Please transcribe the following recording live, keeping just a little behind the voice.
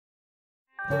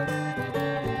I'm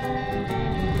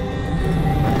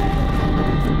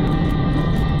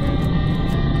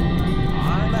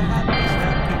a happy,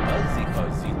 snappy, buzzy,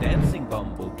 fuzzy, dancing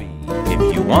bumblebee. If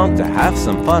you want to have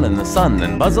some fun in the sun,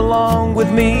 then buzz along with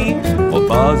me. We'll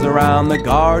buzz around the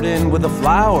garden with the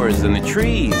flowers and the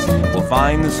trees. We'll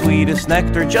find the sweetest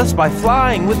nectar just by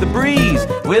flying with the breeze.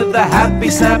 With the happy,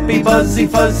 snappy, buzzy,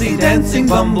 fuzzy, dancing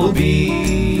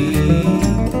bumblebee.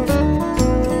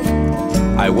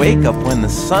 I wake up when the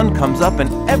sun comes up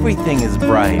and everything is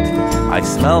bright. I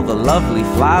smell the lovely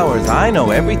flowers, I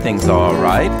know everything's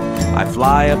alright. I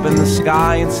fly up in the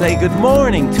sky and say good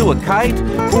morning to a kite.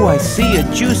 Ooh, I see a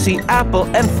juicy apple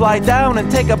and fly down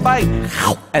and take a bite.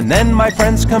 And then my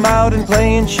friends come out and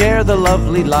play and share the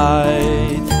lovely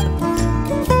light.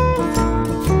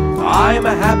 I'm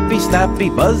a happy, snappy,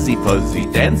 buzzy, fuzzy,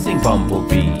 dancing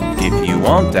bumblebee. If you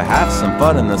want to have some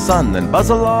fun in the sun, then buzz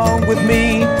along with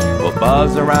me. We'll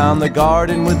buzz around the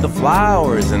garden with the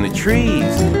flowers and the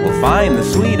trees. We'll find the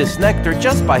sweetest nectar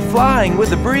just by flying with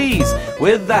the breeze.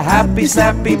 With the happy,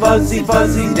 snappy, buzzy,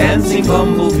 fuzzy, dancing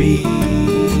bumblebee.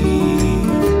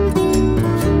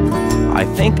 I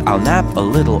think I'll nap a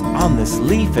little on this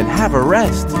leaf and have a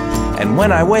rest. And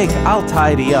when I wake, I'll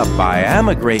tidy up, I am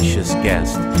a gracious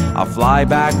guest. I'll fly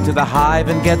back to the hive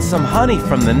and get some honey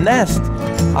from the nest.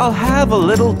 I'll have a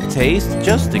little taste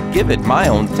just to give it my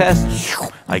own test.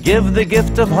 I give the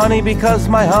gift of honey because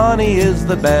my honey is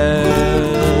the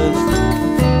best.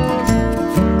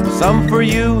 Some for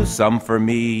you, some for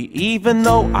me, even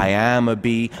though I am a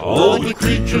bee. All the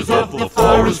creatures of the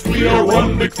forest, we are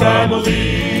one big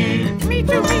family. Me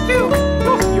too, me too.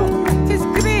 It is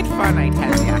great fun, I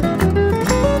tell ya.